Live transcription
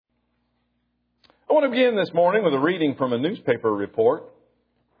I want to begin this morning with a reading from a newspaper report.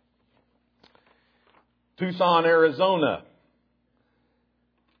 Tucson, Arizona.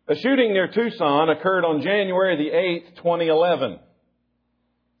 A shooting near Tucson occurred on January the 8th, 2011.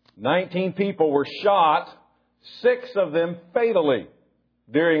 19 people were shot, 6 of them fatally,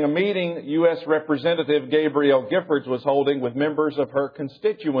 during a meeting U.S. Representative Gabrielle Giffords was holding with members of her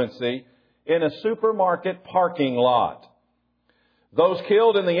constituency in a supermarket parking lot. Those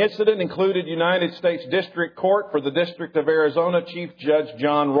killed in the incident included United States District Court for the District of Arizona Chief Judge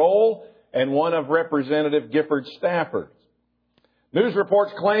John Roll and one of Representative Giffords' staffers. News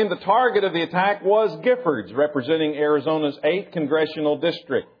reports claim the target of the attack was Giffords, representing Arizona's 8th Congressional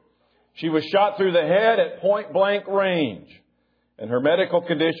District. She was shot through the head at point-blank range, and her medical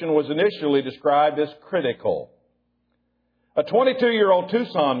condition was initially described as critical. A 22-year-old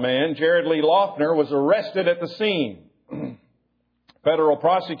Tucson man, Jared Lee Loeffner, was arrested at the scene. Federal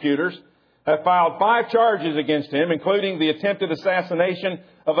prosecutors have filed 5 charges against him, including the attempted assassination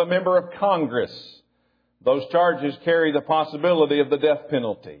of a member of Congress. Those charges carry the possibility of the death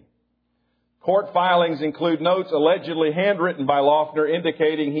penalty. Court filings include notes allegedly handwritten by Loeffner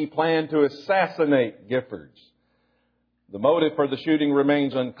indicating he planned to assassinate Giffords. The motive for the shooting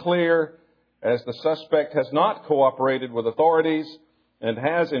remains unclear, as the suspect has not cooperated with authorities and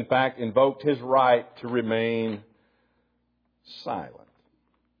has, in fact, invoked his right to remain silent.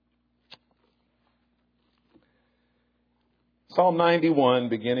 Psalm 91,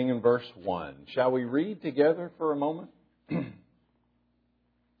 beginning in verse 1. Shall we read together for a moment? He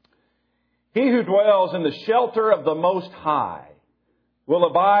who dwells in the shelter of the Most High will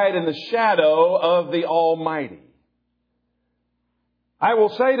abide in the shadow of the Almighty. I will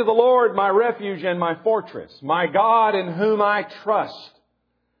say to the Lord, my refuge and my fortress, my God in whom I trust.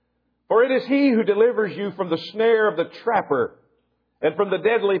 For it is He who delivers you from the snare of the trapper and from the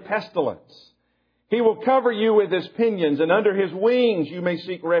deadly pestilence. He will cover you with His pinions, and under His wings you may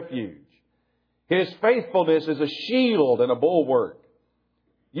seek refuge. His faithfulness is a shield and a bulwark.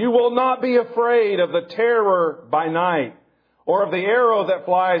 You will not be afraid of the terror by night, or of the arrow that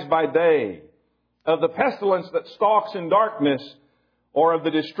flies by day, of the pestilence that stalks in darkness, or of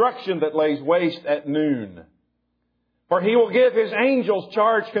the destruction that lays waste at noon. For He will give His angels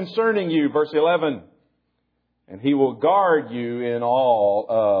charge concerning you, verse 11, and He will guard you in all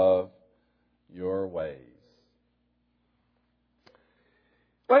of your ways.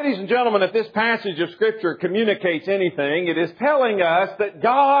 Ladies and gentlemen, if this passage of Scripture communicates anything, it is telling us that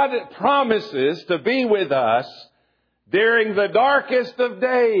God promises to be with us during the darkest of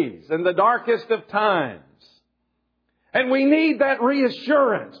days and the darkest of times. And we need that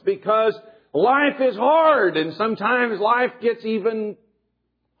reassurance because life is hard and sometimes life gets even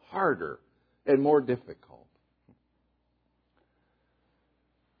harder and more difficult.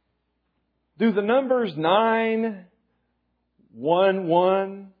 Do the numbers 9, 1,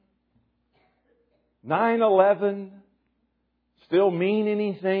 1, 9, 11 still mean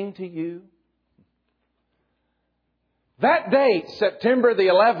anything to you? That date, September the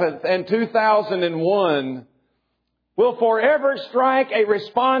 11th and 2001, will forever strike a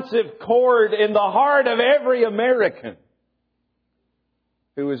responsive chord in the heart of every American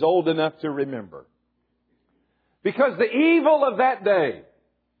who is old enough to remember. Because the evil of that day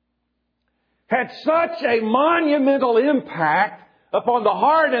had such a monumental impact upon the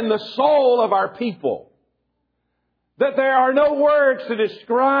heart and the soul of our people that there are no words to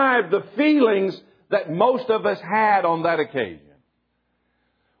describe the feelings that most of us had on that occasion.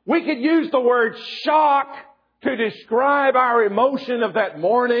 We could use the word shock to describe our emotion of that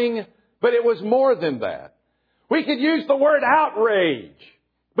morning, but it was more than that. We could use the word outrage,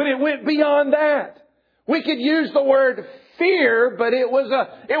 but it went beyond that. We could use the word fear, but it was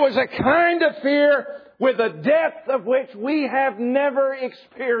a kind of fear with a depth of which we have never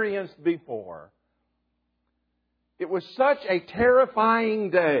experienced before. It was such a terrifying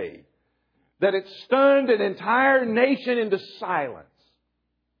day that it stunned an entire nation into silence.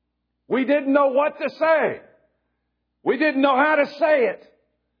 We didn't know what to say. We didn't know how to say it.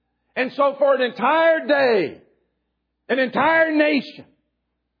 And so for an entire day, an entire nation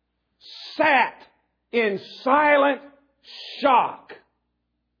sat in silent shock.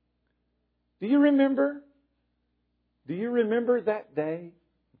 Do you remember? Do you remember that day?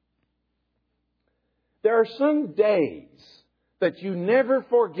 There are some days that you never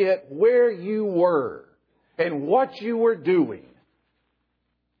forget where you were and what you were doing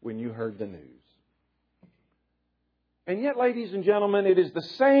when you heard the news. And yet, ladies and gentlemen, it is the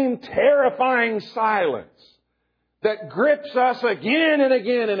same terrifying silence that grips us again and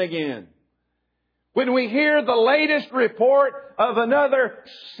again and again When we hear the latest report of another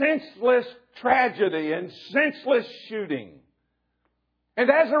senseless tragedy and senseless shooting. And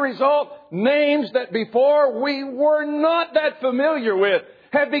as a result, names that before we were not that familiar with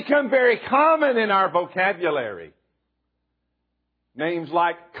have become very common in our vocabulary. Names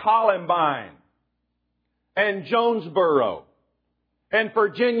like Columbine and Jonesboro and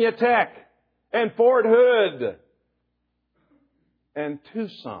Virginia Tech and Fort Hood and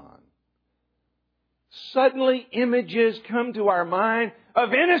Tucson. Suddenly images come to our mind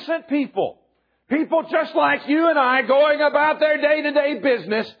of innocent people. People just like you and I going about their day-to-day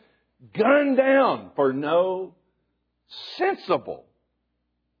business, gunned down for no sensible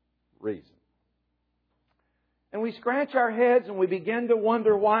reason. And we scratch our heads and we begin to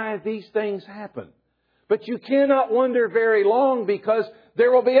wonder why these things happen. But you cannot wonder very long, because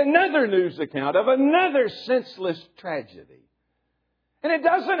there will be another news account of another senseless tragedy. And it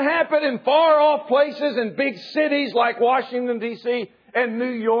doesn't happen in far-off places in big cities like Washington, D.C. and New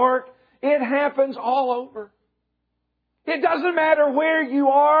York. It happens all over. It doesn't matter where you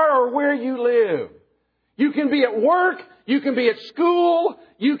are or where you live. You can be at work, you can be at school,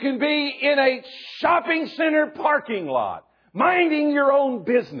 you can be in a shopping center parking lot, minding your own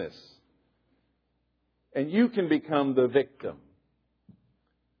business. And you can become the victim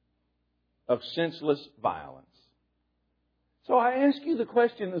of senseless violence. So I ask you the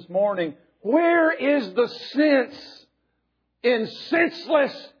question this morning, where is the sense in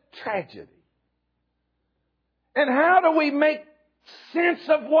senseless tragedy? And how do we make sense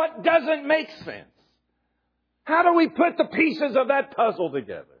of what doesn't make sense? How do we put the pieces of that puzzle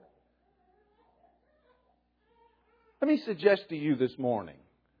together? Let me suggest to you this morning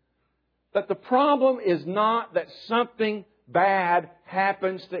that the problem is not that something bad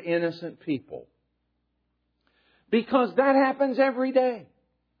happens to innocent people. Because that happens every day.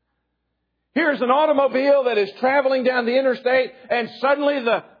 Here's an automobile that is traveling down the interstate, and suddenly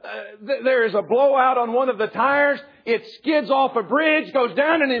there is a blowout on one of the tires. It skids off a bridge, goes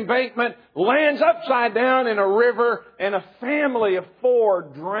down an embankment, lands upside down in a river, and a family of 4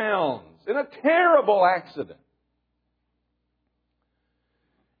 drowns in a terrible accident.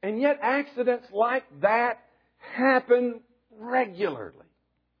 And yet accidents like that happen regularly.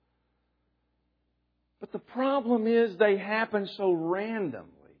 But the problem is they happen so randomly.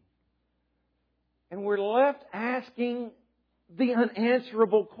 And we're left asking the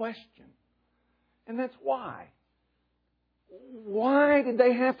unanswerable question. And that's why. Why did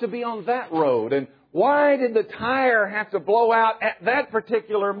they have to be on that road? And why did the tire have to blow out at that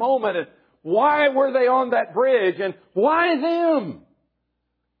particular moment? And why were they on that bridge? And why them?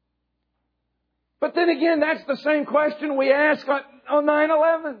 But then again, that's the same question we ask on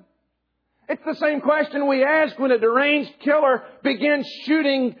 9/11. It's the same question we ask when a deranged killer begins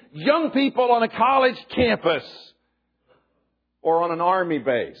shooting young people on a college campus, or on an army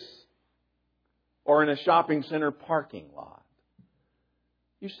base, or in a shopping center parking lot.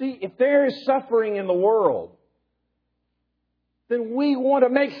 You see, if there is suffering in the world, then we want to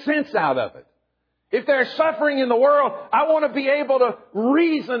make sense out of it. If there's suffering in the world, I want to be able to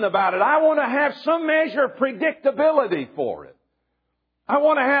reason about it. I want to have some measure of predictability for it. I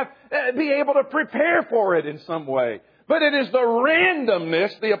want to be able to prepare for it in some way. But it is the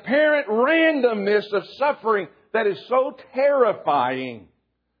randomness, the apparent randomness of suffering that is so terrifying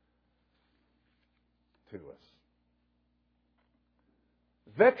to us.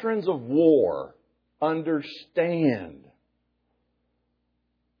 Veterans of war understand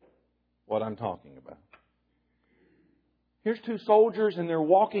what I'm talking about. Here's 2 soldiers and they're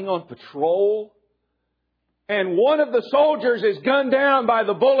walking on patrol. And one of the soldiers is gunned down by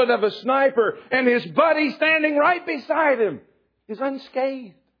the bullet of a sniper, and his buddy standing right beside him is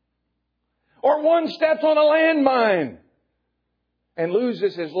unscathed. Or one steps on a landmine and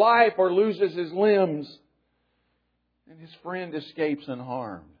loses his life or loses his limbs, and his friend escapes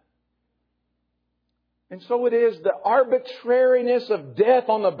unharmed. And so it is, the arbitrariness of death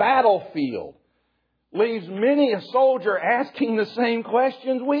on the battlefield leaves many a soldier asking the same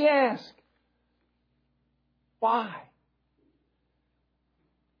questions we ask. Why?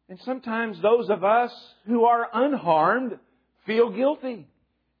 And sometimes those of us who are unharmed feel guilty.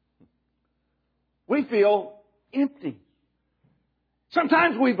 We feel empty.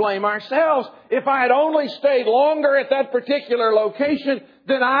 Sometimes we blame ourselves. If I had only stayed longer at that particular location,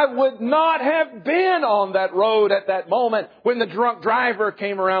 then I would not have been on that road at that moment when the drunk driver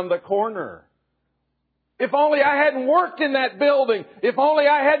came around the corner. If only I hadn't worked in that building. If only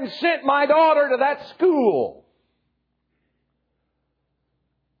I hadn't sent my daughter to that school.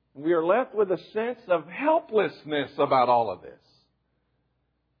 We are left with a sense of helplessness about all of this.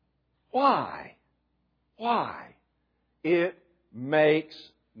 Why? Why? It makes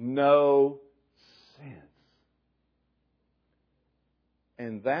no sense.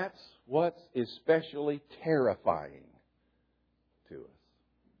 And that's what's especially terrifying to us.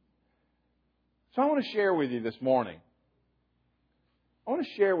 So I want to share with you this morning.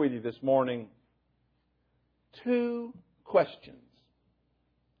 Two questions.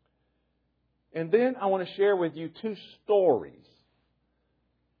 And then I want to share with you two stories.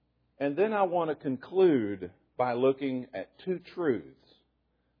 And then I want to conclude by looking at two truths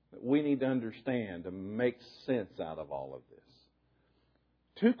that we need to understand to make sense out of all of this.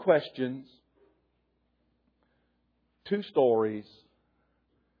 Two questions, two stories,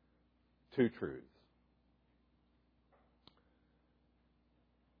 two truths.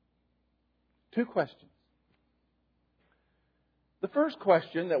 Two questions. The first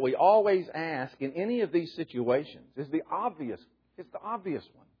question that we always ask in any of these situations is the obvious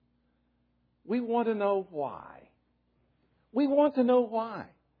one. We want to know why. We want to know why.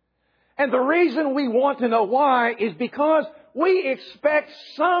 And the reason we want to know why is because we expect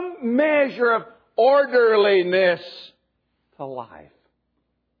some measure of orderliness to life.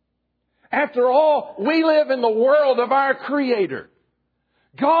 After all, we live in the world of our Creator.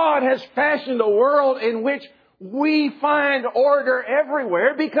 God has fashioned a world in which we find order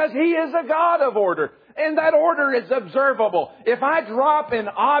everywhere because He is a God of order. And that order is observable. If I drop an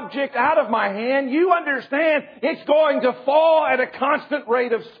object out of my hand, you understand it's going to fall at a constant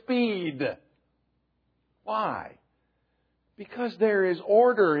rate of speed. Why? Because there is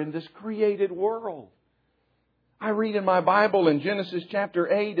order in this created world. I read in my Bible in Genesis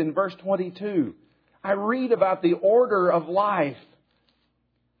chapter 8 and verse 22. I read about the order of life,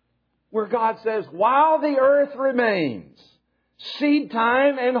 where God says, while the earth remains, seed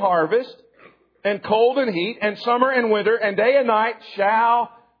time and harvest, and cold and heat, and summer and winter, and day and night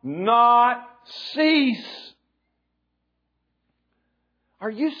shall not cease. Are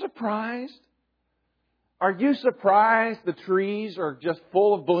you surprised? Are you surprised the trees are just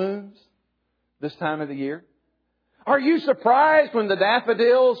full of blooms this time of the year? Are you surprised when the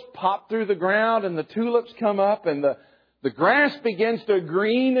daffodils pop through the ground and the tulips come up and the grass begins to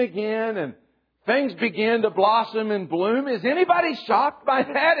green again and things begin to blossom and bloom? Is anybody shocked by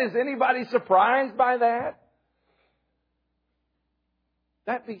that? Is anybody surprised by that?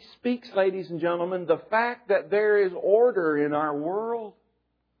 That speaks, ladies and gentlemen, the fact that there is order in our world.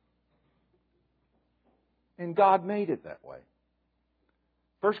 And God made it that way.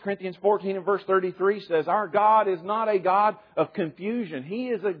 1 Corinthians 14 and verse 33 says, our God is not a God of confusion. He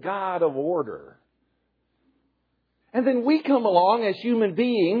is a God of order. And then we come along as human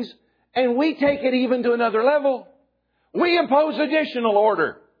beings and we take it even to another level. We impose additional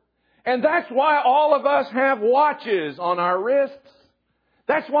order. And that's why all of us have watches on our wrists.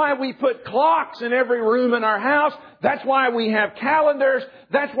 That's why we put clocks in every room in our house. That's why we have calendars.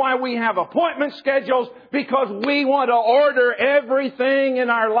 That's why we have appointment schedules, because we want to order everything in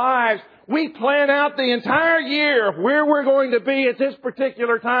our lives. We plan out the entire year of where we're going to be at this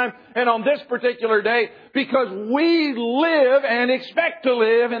particular time and on this particular day, because we live and expect to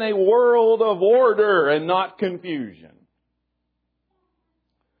live in a world of order and not confusion.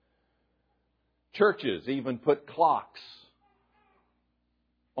 Churches even put clocks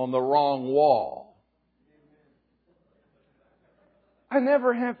on the wrong wall. I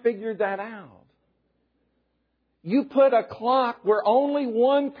never have figured that out. You put a clock where only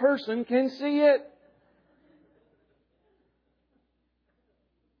one person can see it.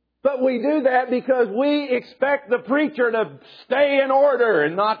 But we do that because we expect the preacher to stay in order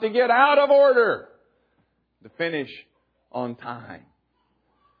and not to get out of order, to finish on time.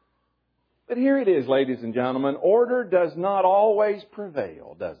 But here it is, ladies and gentlemen. Order does not always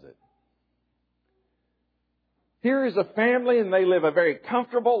prevail, does it? Here is a family and they live a very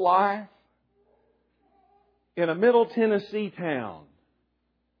comfortable life in a Middle Tennessee town.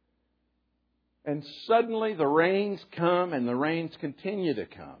 And suddenly the rains come and the rains continue to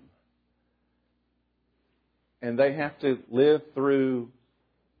come. And they have to live through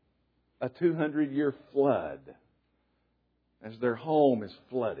a 200-year flood as their home is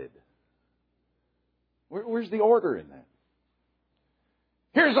flooded. Where's the order in that?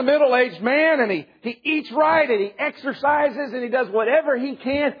 Here's a middle-aged man and he eats right and he exercises and he does whatever he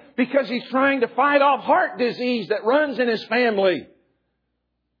can because he's trying to fight off heart disease that runs in his family.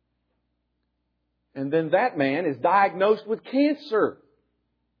 And then that man is diagnosed with cancer.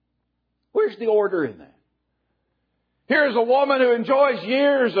 Where's the order in that? Here's a woman who enjoys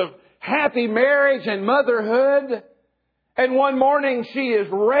years of happy marriage and motherhood. And one morning she is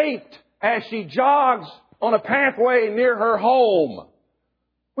raped as she jogs on a pathway near her home.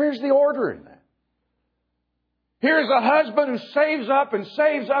 Where's the order in that? Here's a husband who saves up and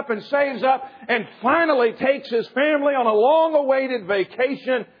saves up and saves up and finally takes his family on a long-awaited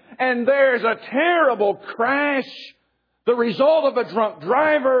vacation, and there's a terrible crash, the result of a drunk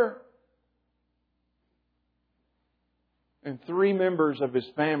driver. And 3 members of his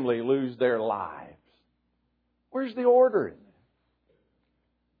family lose their lives. Where's the order in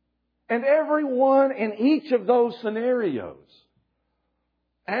that? And everyone in each of those scenarios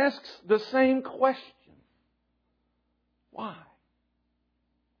asks the same question. Why?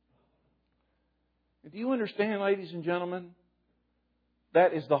 Do you understand, ladies and gentlemen?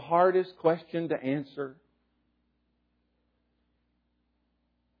 That is the hardest question to answer.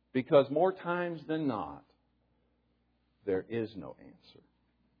 Because more times than not, there is no answer.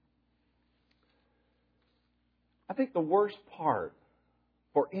 I think the worst part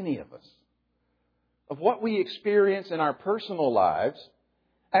for any of us of what we experience in our personal lives,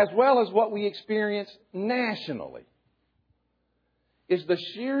 as well as what we experience nationally, is the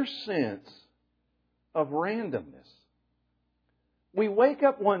sheer sense of randomness. We wake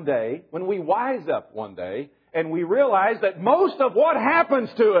up one day, when we wise up one day, and we realize that most of what happens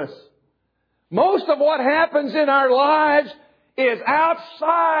to us, most of what happens in our lives is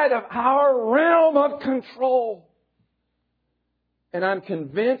outside of our realm of control. And I'm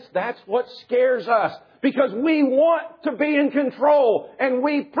convinced that's what scares us, because we want to be in control and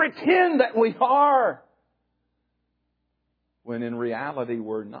we pretend that we are, when in reality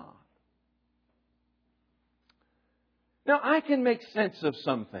we're not. Now, I can make sense of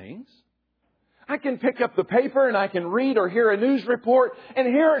some things. I can pick up the paper and I can read or hear a news report, and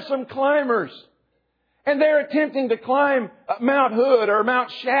here are some climbers. And they're attempting to climb Mount Hood or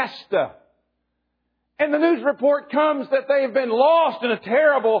Mount Shasta. And the news report comes that they've been lost in a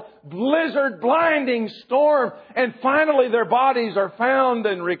terrible blizzard, blinding storm. And finally their bodies are found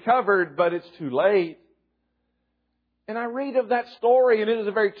and recovered, but it's too late. And I read of that story, and it is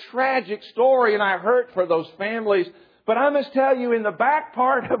a very tragic story, and I hurt for those families. But I must tell you, in the back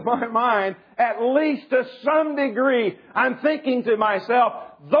part of my mind, at least to some degree, I'm thinking to myself,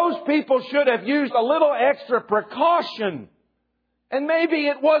 those people should have used a little extra precaution. And maybe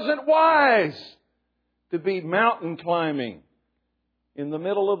it wasn't wise to be mountain climbing in the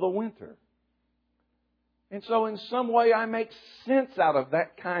middle of the winter. And so in some way I make sense out of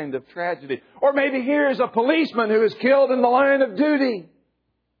that kind of tragedy. Or maybe here's a policeman who is killed in the line of duty.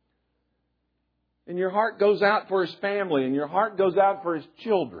 And your heart goes out for his family, and your heart goes out for his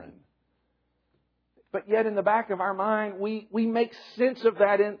children. But yet in the back of our mind, we make sense of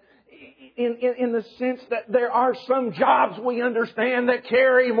that in the sense that there are some jobs we understand that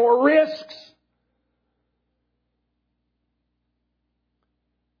carry more risks.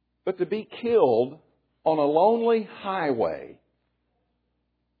 But to be killed on a lonely highway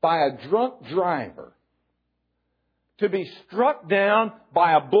by a drunk driver, to be struck down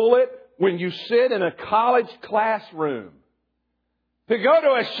by a bullet when you sit in a college classroom, to go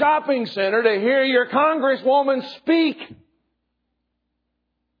to a shopping center to hear your congresswoman speak,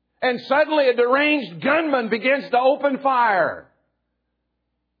 and suddenly a deranged gunman begins to open fire.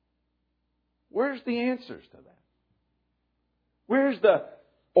 Where's the answers to that? Where's the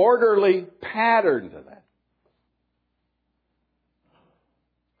orderly pattern to that?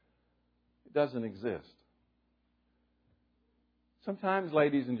 It doesn't exist. Sometimes,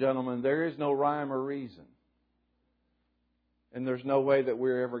 ladies and gentlemen, there is no rhyme or reason. And there's no way that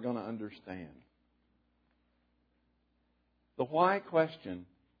we're ever going to understand. The why question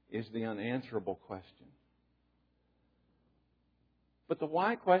is the unanswerable question. But the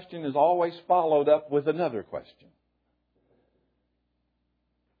why question is always followed up with another question.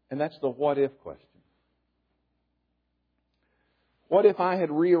 And that's the what if question. What if I had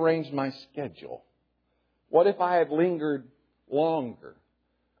rearranged my schedule? What if I had lingered longer?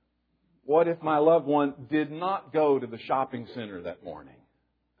 What if my loved one did not go to the shopping center that morning?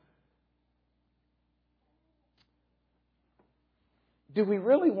 Do we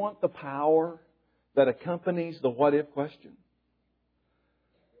really want the power that accompanies the what if question?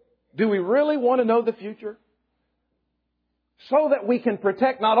 Do we really want to know the future? So that we can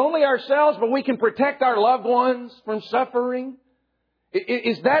protect not only ourselves, but we can protect our loved ones from suffering?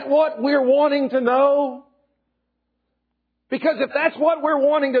 Is that what we're wanting to know? Because if that's what we're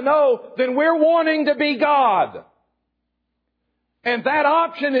wanting to know, then we're wanting to be God. And that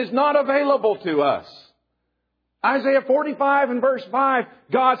option is not available to us. Isaiah 45 and verse 5,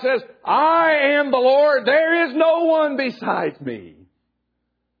 God says, I am the Lord, there is no one besides me.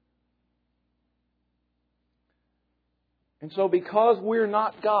 And so because we're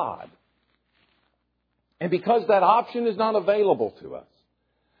not God, and because that option is not available to us,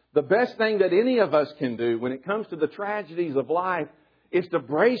 The best thing that any of us can do when it comes to the tragedies of life is to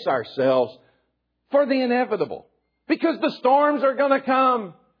brace ourselves for the inevitable. Because the storms are going to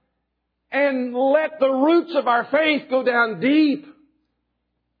come. And let the roots of our faith go down deep.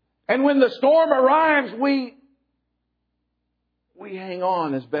 And when the storm arrives, we hang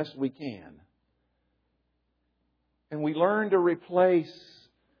on as best we can. And we learn to replace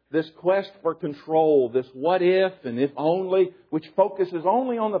this quest for control, this what if and if only, which focuses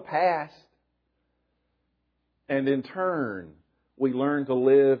only on the past. And in turn, we learn to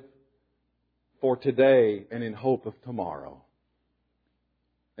live for today and in hope of tomorrow.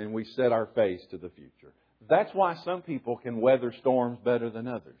 And we set our face to the future. That's why some people can weather storms better than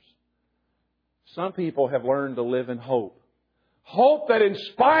others. Some people have learned to live in hope. Hope that in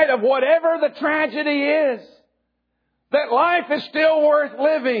spite of whatever the tragedy is, that life is still worth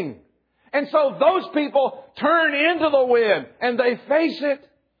living. And so those people turn into the wind and they face it.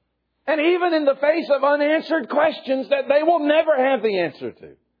 And even in the face of unanswered questions that they will never have the answer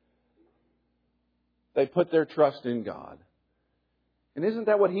to, they put their trust in God. And isn't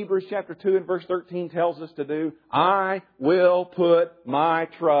that what Hebrews chapter 2 and verse 13 tells us to do? I will put my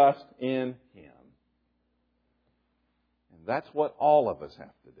trust in Him. And that's what all of us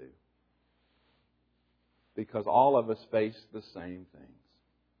have to do. Because all of us face the same things.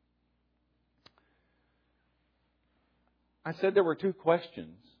 I said there were two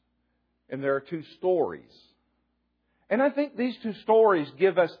questions. And there are two stories. And I think these two stories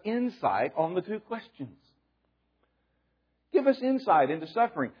give us insight on the two questions. Give us insight into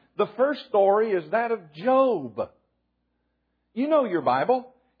suffering. The first story is that of Job. You know your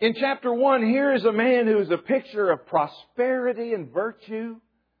Bible. In chapter 1, here is a man who is a picture of prosperity and virtue.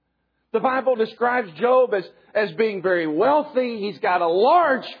 The Bible describes Job as being very wealthy. He's got a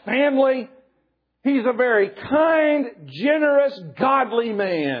large family. He's a very kind, generous, godly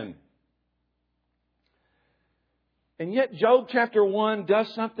man. And yet Job chapter 1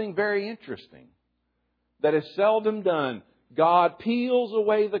 does something very interesting that is seldom done. God peels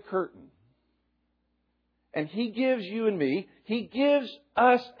away the curtain. And He gives you and me, He gives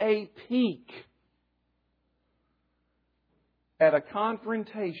us a peek at a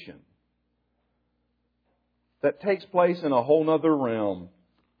confrontation that takes place in a whole other realm.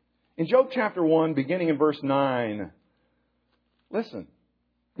 In Job chapter 1, beginning in verse 9, listen.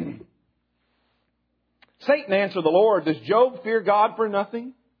 Satan answered the Lord, does Job fear God for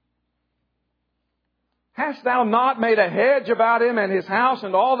nothing? Hast thou not made a hedge about him and his house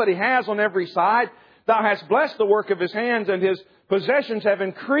and all that he has on every side? Thou hast blessed the work of his hands, and his possessions have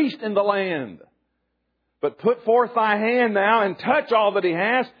increased in the land. But put forth thy hand now and touch all that he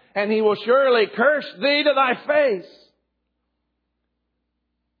has, and he will surely curse thee to thy face.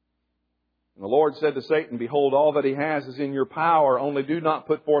 And the Lord said to Satan, behold, all that he has is in your power, only do not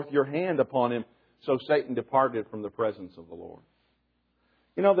put forth your hand upon him. So Satan departed from the presence of the Lord.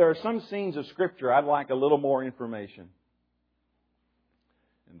 You know, there are some scenes of Scripture I'd like a little more information.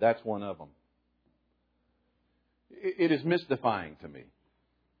 And that's one of them. It is mystifying to me.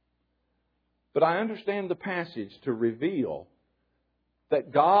 But I understand the passage to reveal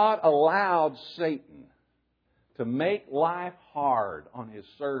that God allowed Satan to make life hard on His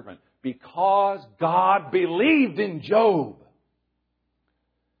servant because God believed in Job.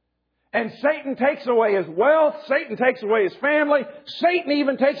 And Satan takes away his wealth. Satan takes away his family. Satan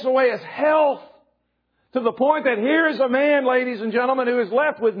even takes away his health. To the point that here is a man, ladies and gentlemen, who is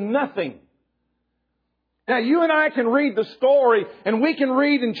left with nothing. Now, you and I can read the story, and we can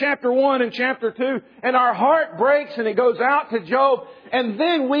read in chapter 1 and chapter 2, and our heart breaks and it goes out to Job. And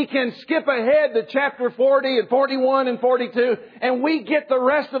then we can skip ahead to chapter 40 and 41 and 42, and we get the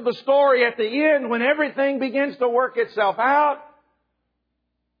rest of the story at the end when everything begins to work itself out.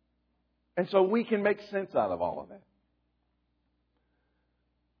 And so we can make sense out of all of that.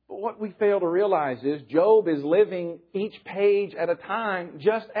 But what we fail to realize is Job is living each page at a time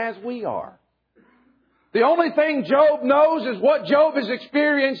just as we are. The only thing Job knows is what Job is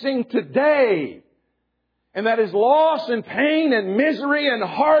experiencing today. And that is loss and pain and misery and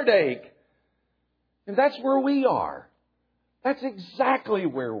heartache. And that's where we are. That's exactly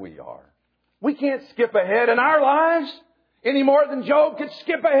where we are. We can't skip ahead in our lives any more than Job could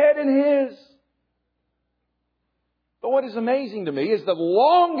skip ahead in his. But what is amazing to me is the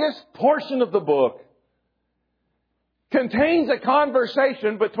longest portion of the book contains a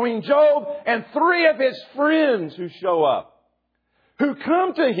conversation between Job and 3 of his friends who show up, who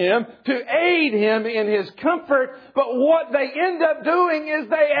come to him to aid him in his comfort. But what they end up doing is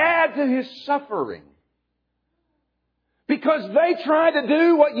they add to his suffering. Because they try to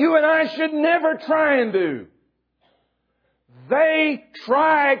do what you and I should never try and do. they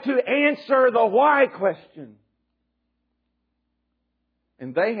tried to answer the why question.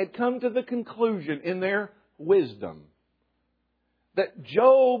 And they had come to the conclusion in their wisdom that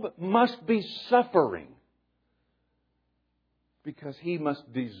Job must be suffering because he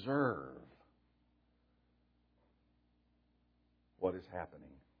must deserve what is happening.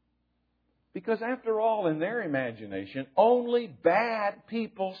 Because after all, in their imagination, only bad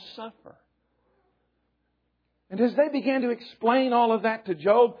people suffer. And as they began to explain all of that to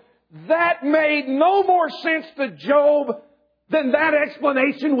Job, that made no more sense to Job than that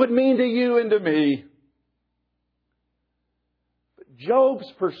explanation would mean to you and to me. But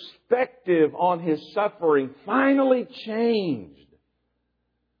Job's perspective on his suffering finally changed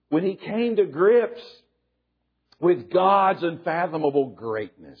when he came to grips with God's unfathomable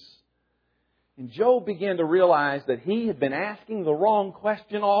greatness. And Job began to realize that he had been asking the wrong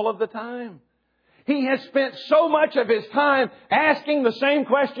question all of the time. He has spent so much of his time asking the same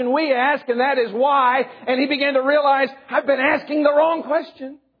question we ask, and that is why. And he began to realize, I've been asking the wrong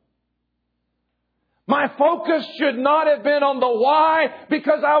question. My focus should not have been on the why,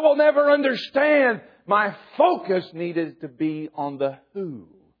 because I will never understand. My focus needed to be on the who.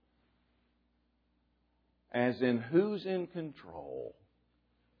 As in, who's in control?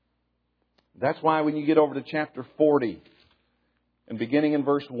 That's why when you get over to chapter 40, and beginning in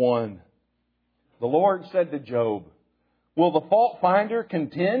verse 1, the Lord said to Job, will the fault finder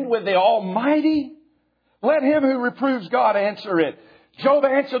contend with the Almighty? Let him who reproves God answer it. Job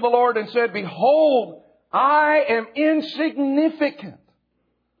answered the Lord and said, behold, I am insignificant.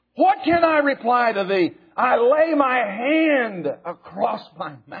 What can I reply to thee? I lay my hand across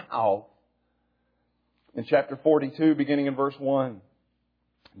my mouth. In chapter 42, beginning in verse 1,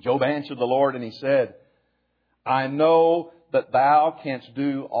 Job answered the Lord and he said, I know that thou canst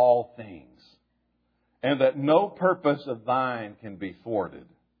do all things, and that no purpose of thine can be thwarted.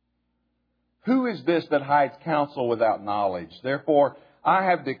 Who is this that hides counsel without knowledge? Therefore, I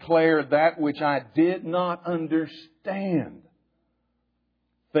have declared that which I did not understand,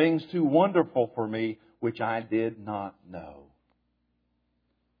 things too wonderful for me, which I did not know.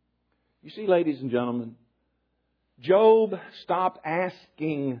 You see, ladies and gentlemen, Job stopped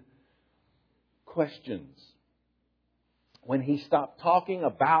asking questions when he stopped talking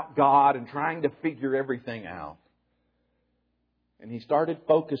about God and trying to figure everything out. And he started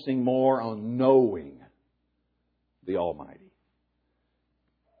focusing more on knowing the Almighty.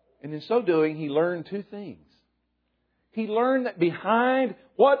 And in so doing, he learned two things. He learned that behind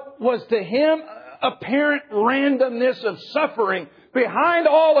what was to him apparent randomness of suffering, behind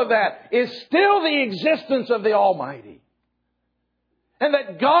all of that is still the existence of the Almighty. And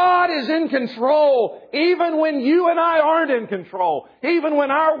that God is in control even when you and I aren't in control. Even when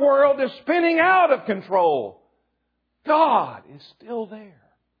our world is spinning out of control. God is still there.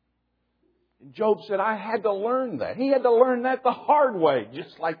 And Job said, I had to learn that. He had to learn that the hard way,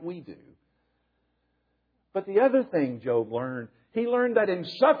 just like we do. But the other thing Job learned, he learned that in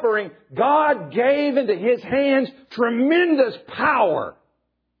suffering, God gave into his hands tremendous power.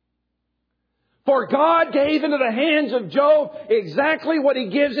 For God gave into the hands of Job exactly what He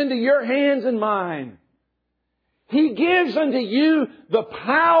gives into your hands and mine. He gives unto you the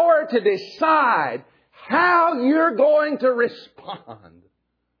power to decide how you're going to respond.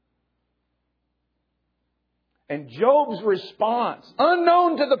 And Job's response,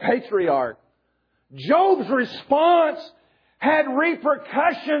 unknown to the patriarch, Job's response had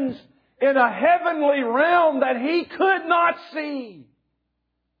repercussions in a heavenly realm that he could not see.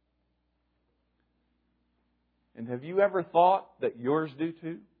 And have you ever thought that yours do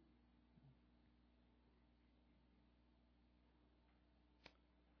too?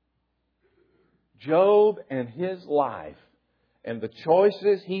 Job and his life and the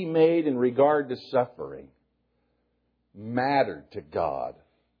choices he made in regard to suffering mattered to God.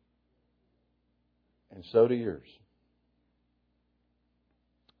 And so do yours.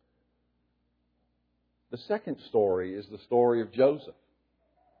 The second story is the story of Joseph.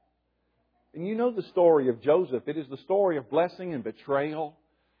 And you know the story of Joseph. It is the story of blessing and betrayal,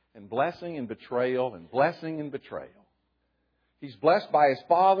 and blessing and betrayal, and blessing and betrayal. He's blessed by his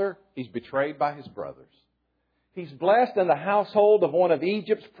father. He's betrayed by his brothers. He's blessed in the household of one of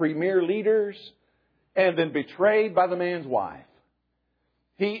Egypt's premier leaders, and then betrayed by the man's wife.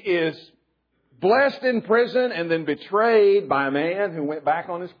 He is blessed in prison and then betrayed by a man who went back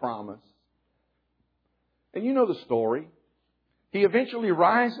on his promise. And you know the story. He eventually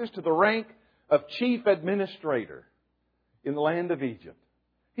rises to the rank of chief administrator in the land of Egypt.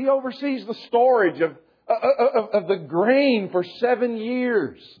 He oversees the storage of the grain for 7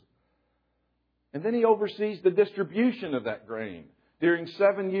 years. And then He oversees the distribution of that grain during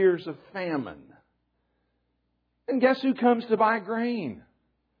 7 years of famine. And guess who comes to buy grain?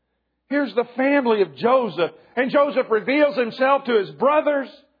 Here's the family of Joseph. And Joseph reveals himself to his brothers.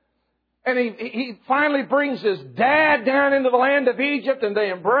 And he finally brings his dad down into the land of Egypt, and they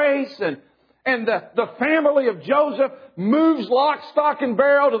embrace. And the family of Joseph moves lock, stock, and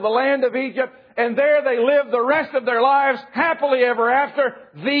barrel to the land of Egypt. And there they live the rest of their lives happily ever after.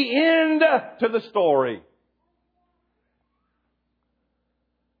 The end to the story.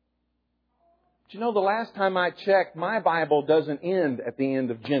 But you know, the last time I checked, my Bible doesn't end at the end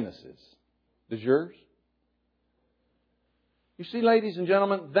of Genesis. Does yours? You see, ladies and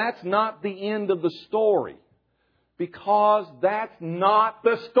gentlemen, that's not the end of the story. Because that's not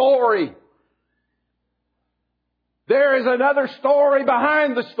the story. There is another story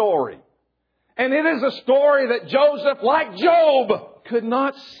behind the story. And it is a story that Joseph, like Job, could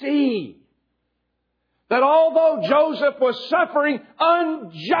not see. That although Joseph was suffering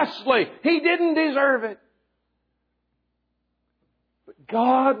unjustly, he didn't deserve it. But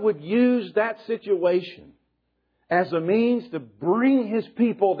God would use that situation as a means to bring His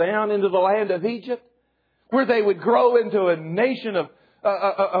people down into the land of Egypt, where they would grow into a nation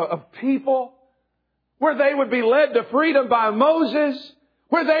of people, where they would be led to freedom by Moses,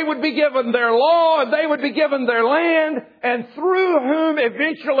 where they would be given their law and they would be given their land, and through whom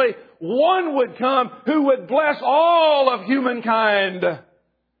eventually one would come who would bless all of humankind. And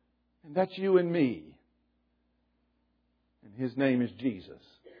that's you and me. And His name is Jesus.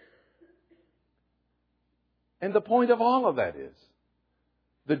 And the point of all of that is,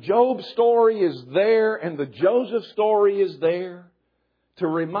 the Job story is there and the Joseph story is there to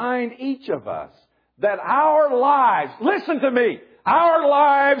remind each of us that our lives, listen to me, our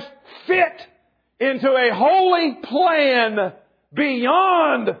lives fit into a holy plan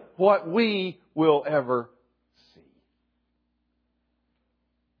beyond what we will ever see.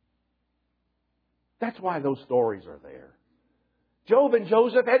 That's why those stories are there. Job and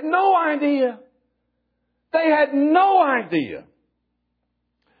Joseph had no idea. They had no idea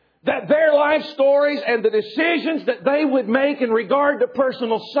that their life stories and the decisions that they would make in regard to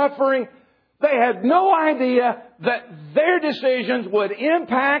personal suffering, they had no idea that their decisions would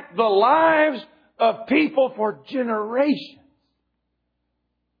impact the lives of people for generations.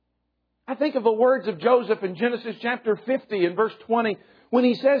 I think of the words of Joseph in Genesis chapter 50 and verse 20 when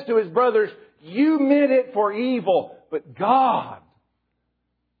he says to his brothers, "You meant it for evil, but God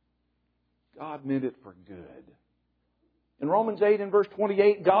meant it for good." In Romans 8 and verse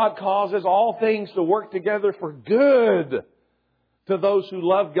 28, God causes all things to work together for good to those who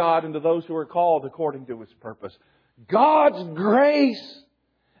love God and to those who are called according to His purpose. God's grace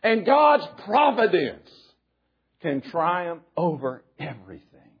and God's providence can triumph over everything.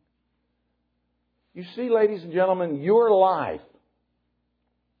 You see, ladies and gentlemen, your life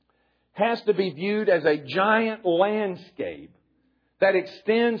has to be viewed as a giant landscape that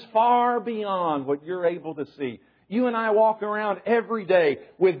extends far beyond what you're able to see. You and I walk around every day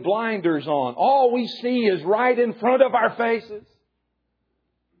with blinders on. All we see is right in front of our faces.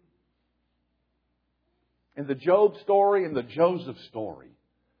 And the Job story and the Joseph story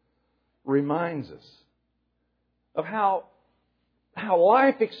reminds us of how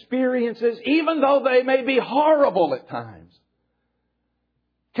life experiences, even though they may be horrible at times,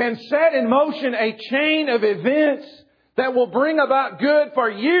 can set in motion a chain of events that will bring about good for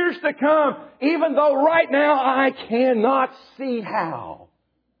years to come, even though right now I cannot see how.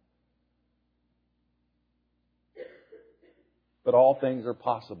 But all things are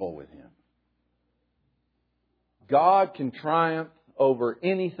possible with Him. God can triumph over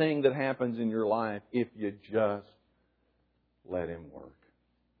anything that happens in your life if you just let Him work.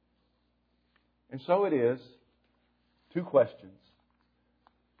 And so it is, 2 questions.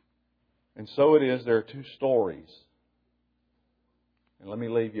 And so it is, there are 2 stories. And let me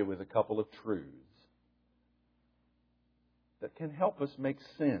leave you with a couple of truths that can help us make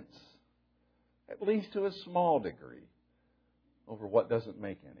sense, at least to a small degree, over what doesn't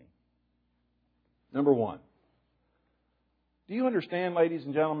make any. Number 1. Do you understand, ladies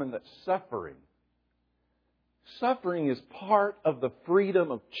and gentlemen, that suffering is part of the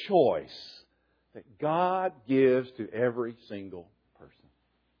freedom of choice that God gives to every single person?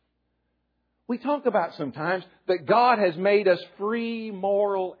 We talk about sometimes that God has made us free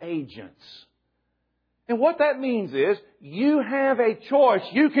moral agents. And what that means is you have a choice.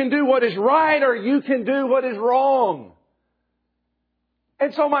 You can do what is right or you can do what is wrong.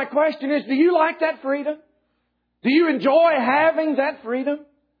 And so my question is, do you like that freedom? Do you enjoy having that freedom?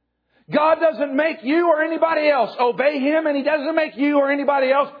 God doesn't make you or anybody else obey Him, and He doesn't make you or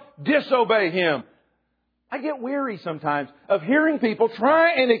anybody else disobey Him. I get weary sometimes of hearing people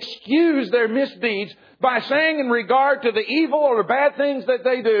try and excuse their misdeeds by saying in regard to the evil or the bad things that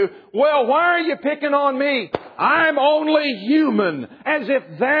they do, well, why are you picking on me? I'm only human. As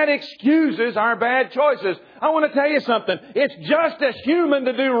if that excuses our bad choices. I want to tell you something. It's just as human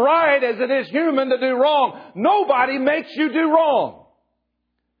to do right as it is human to do wrong. Nobody makes you do wrong.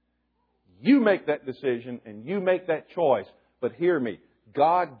 You make that decision and you make that choice. But hear me.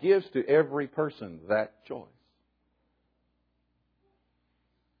 God gives to every person that choice.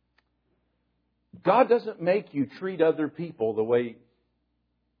 God doesn't make you treat other people the way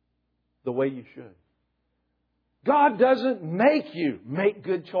you should. God doesn't make you make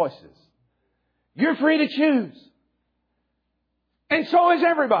good choices. You're free to choose. And so is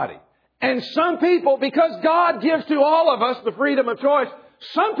everybody. And some people, because God gives to all of us the freedom of choice,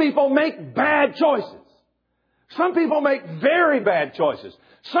 some people make bad choices. Some people make very bad choices.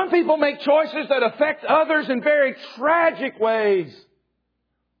 Some people make choices that affect others in very tragic ways.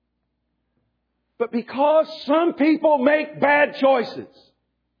 But because some people make bad choices,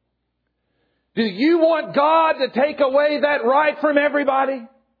 do you want God to take away that right from everybody?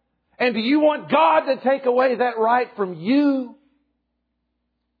 And do you want God to take away that right from you?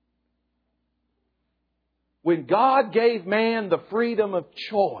 When God gave man the freedom of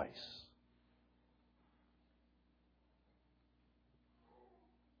choice,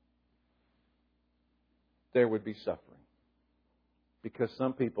 there would be suffering. Because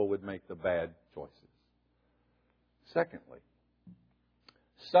some people would make the bad choices. Secondly,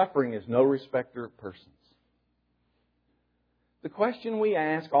 suffering is no respecter of persons. The question we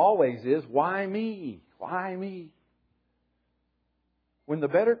ask always is, why me? Why me? When the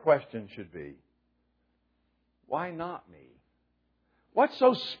better question should be, why not me? What's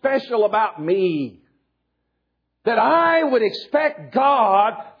so special about me that I would expect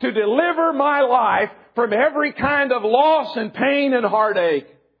God to deliver my life from every kind of loss and pain and heartache?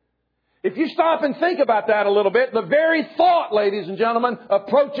 If you stop and think about that a little bit, the very thought, ladies and gentlemen,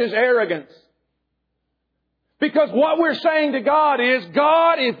 approaches arrogance. Because what we're saying to God is,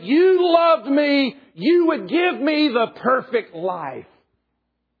 God, if you loved me, you would give me the perfect life.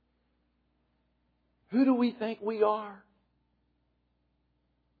 Who do we think we are?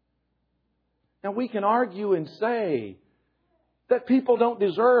 Now we can argue and say that people don't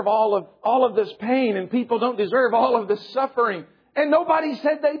deserve all of this pain and people don't deserve all of this suffering. And nobody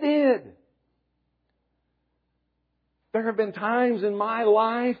said they did. There have been times in my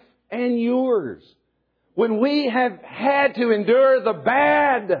life and yours when we have had to endure the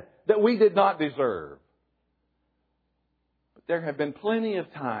bad that we did not deserve. But there have been plenty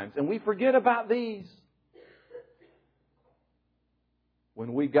of times, and we forget about these,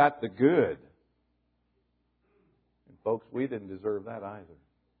 when we got the good. And folks, we didn't deserve that either.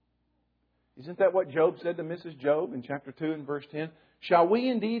 Isn't that what Job said to Mrs. Job in chapter 2 and verse 10? Shall we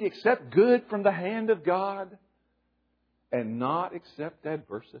indeed accept good from the hand of God and not accept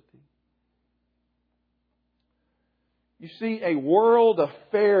adversity? You see, a world of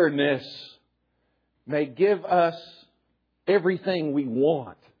fairness may give us everything we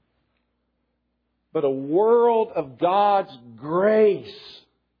want. But a world of God's grace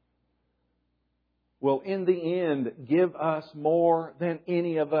will in the end give us more than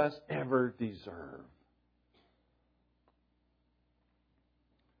any of us ever deserve.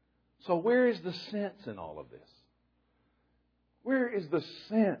 So where is the sense in all of this? Where is the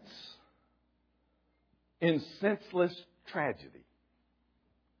sense in senseless tragedy?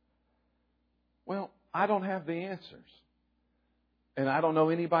 Well, I don't have the answers. And I don't know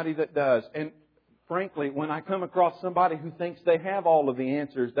anybody that does. And frankly, when I come across somebody who thinks they have all of the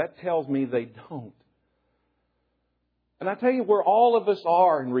answers, that tells me they don't. And I tell you where all of us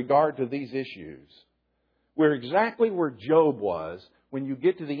are in regard to these issues. We're exactly where Job was when you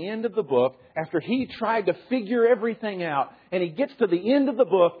get to the end of the book, after he tried to figure everything out, and he gets to the end of the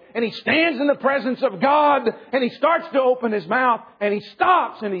book, and he stands in the presence of God, and he starts to open his mouth, and he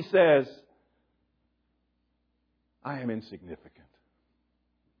stops and he says, I am insignificant.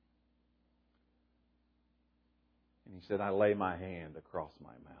 And he said, I lay my hand across my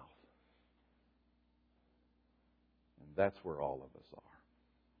mouth. And that's where all of us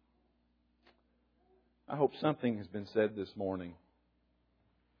are. I hope something has been said this morning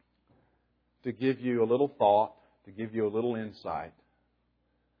to give you a little thought, to give you a little insight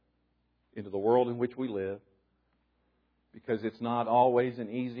into the world in which we live. Because it's not always an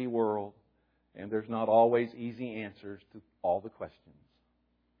easy world, and there's not always easy answers to all the questions.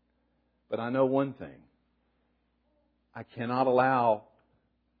 But I know one thing. I cannot allow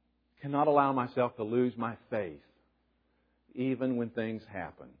myself to lose my faith, even when things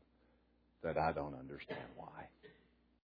happen that I don't understand why.